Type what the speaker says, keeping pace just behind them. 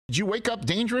Did you wake up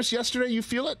dangerous yesterday? You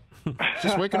feel it?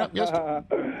 Just waking up yesterday?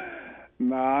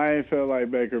 Nah, I ain't feel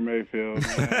like Baker Mayfield,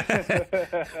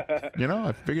 man.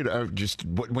 I figured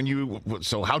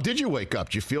so how did you wake up?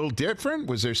 Did you feel different?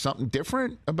 Was there something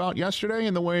different about yesterday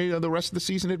and the way the rest of the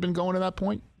season had been going to that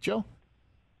point, Joe?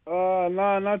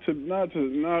 No, not for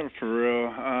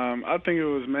real. I think it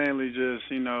was mainly just,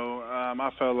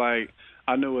 I felt like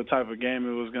I knew what type of game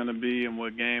it was going to be and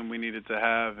what game we needed to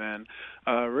have, and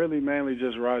really mainly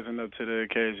just rising up to the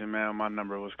occasion, man. My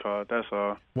number was called. That's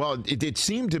all. Well, it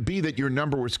seemed to be that your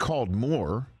number was called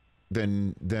more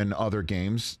than other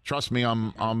games. Trust me,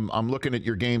 I'm looking at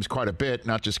your games quite a bit,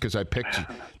 not just because I picked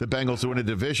the Bengals to win a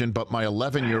division, but my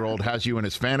 11-year-old has you in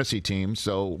his fantasy team,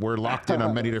 so we're locked in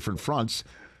on many different fronts.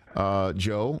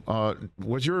 Joe,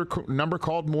 was your number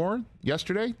called more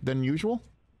yesterday than usual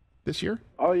this year?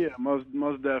 Oh yeah, most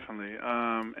definitely.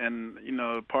 And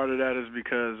part of that is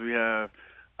because we have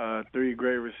three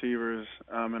great receivers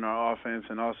in our offense,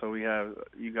 and also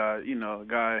you got a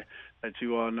guy that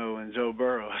you all know in Joe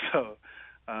Burrow. So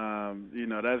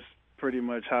that's pretty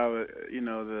much how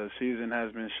the season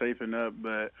has been shaping up.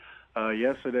 But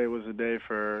yesterday was a day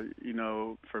for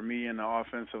me and the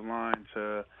offensive line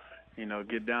to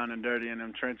get down and dirty in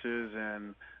them trenches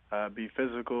and be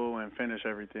physical and finish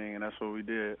everything, and that's what we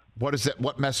did.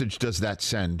 What message does that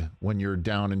send when you're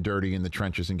down and dirty in the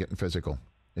trenches and getting physical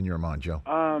in your mind, Joe?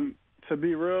 To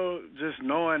be real, just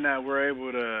knowing that we're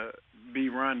able to be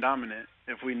run dominant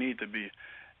if we need to be.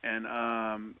 And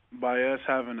by us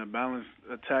having a balanced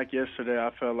attack yesterday,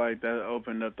 I felt like that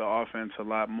opened up the offense a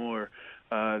lot more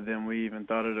than we even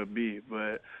thought it would be.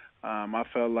 But I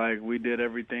felt like we did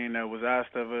everything that was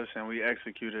asked of us, and we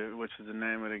executed, which is the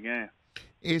name of the game.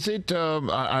 Is it?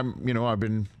 I've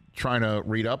been trying to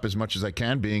read up as much as I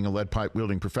can, being a lead pipe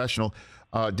wielding professional.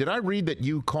 Did I read that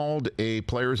you called a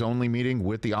players only meeting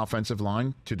with the offensive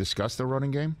line to discuss the running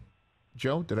game?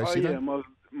 Joe, did I see that? Oh yeah,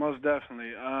 most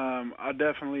definitely. I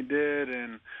definitely did,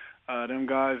 and them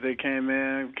guys, they came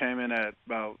in at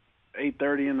about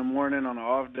 8:30 in the morning on an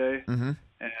off day. Mm-hmm.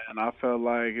 And I felt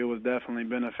like it was definitely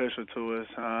beneficial to us,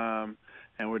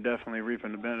 and we're definitely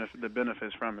reaping the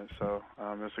benefits from it. So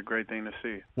it's a great thing to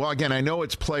see. Well, again, I know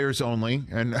it's players only,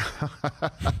 and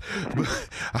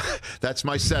that's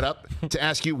my setup to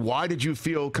ask you, why did you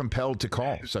feel compelled to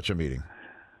call such a meeting,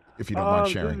 if you don't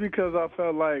mind sharing? Just because I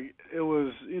felt like it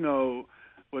was,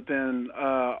 within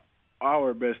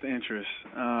our best interest,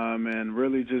 and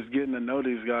really just getting to know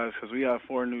these guys, because we have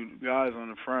 4 new guys on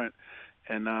the front.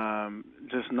 And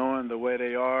just knowing the way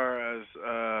they are as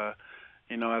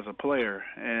a player,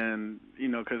 and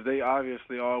because they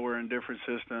obviously all were in different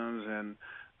systems, and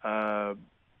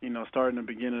starting the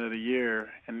beginning of the year,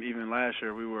 and even last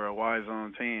year we were a wide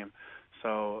zone team,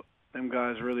 so them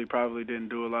guys really probably didn't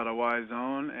do a lot of wide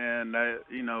zone, and that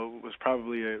was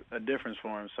probably a difference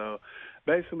for them. So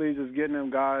basically, just getting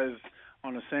them guys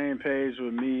on the same page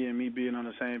with me, and me being on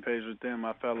the same page with them,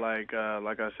 I felt like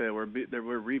I said, we're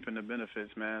reaping the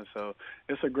benefits, man. So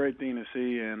it's a great thing to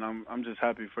see, and I'm just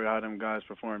happy for how them guys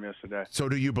performed yesterday. So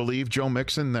do you believe, Joe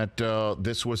Mixon, that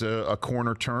this was a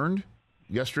corner turned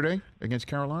yesterday against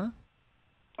Carolina?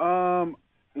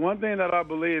 One thing that I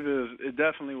believe is it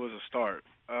definitely was a start.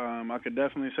 I could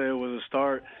definitely say it was a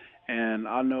start, and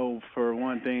I know for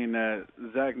one thing that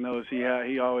Zach knows he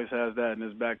always has that in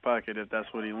his back pocket if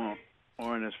that's what he wants.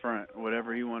 Or in his front,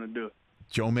 whatever he want to do.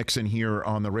 Joe Mixon here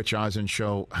on the Rich Eisen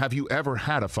Show. Have you ever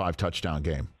had a 5-touchdown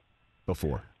game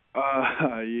before?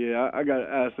 Yeah, I got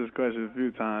asked this question a few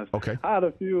times. Okay. I had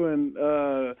a few in,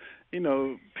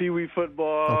 Pee Wee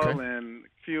football, and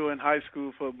a few in high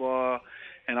school football,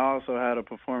 and I also had a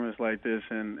performance like this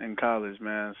in college,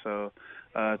 man. So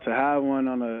to have one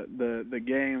on the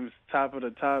game's top of the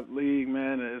top league,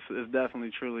 man, it's definitely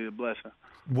truly a blessing.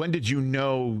 When did you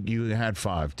know you had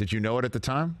 5? Did you know it at the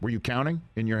time? Were you counting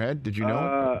in your head? Did you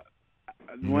know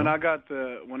it? When I got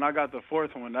the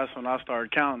fourth one, that's when I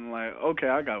started counting. Like, okay,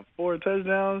 I got 4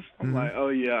 touchdowns. I'm like, oh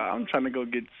yeah, I'm trying to go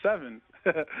get 7.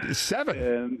 7.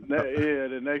 And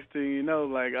the next thing you know,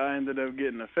 like I ended up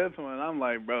getting the 5th one. I'm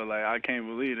like, bro, like I can't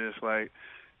believe this. Like,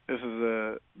 this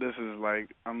is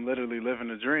like I'm literally living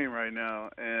a dream right now.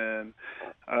 And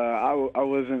I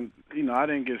wasn't, I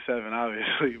didn't get 7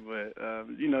 obviously, but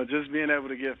just being able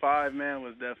to get 5, man,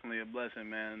 was definitely a blessing,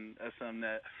 man. That's something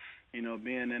that,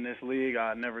 being in this league,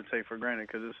 I never take for granted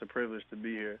because it's a privilege to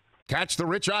be here. Catch the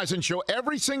Rich Eisen Show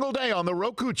every single day on the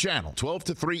Roku channel, 12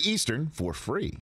 to 3 Eastern, for free.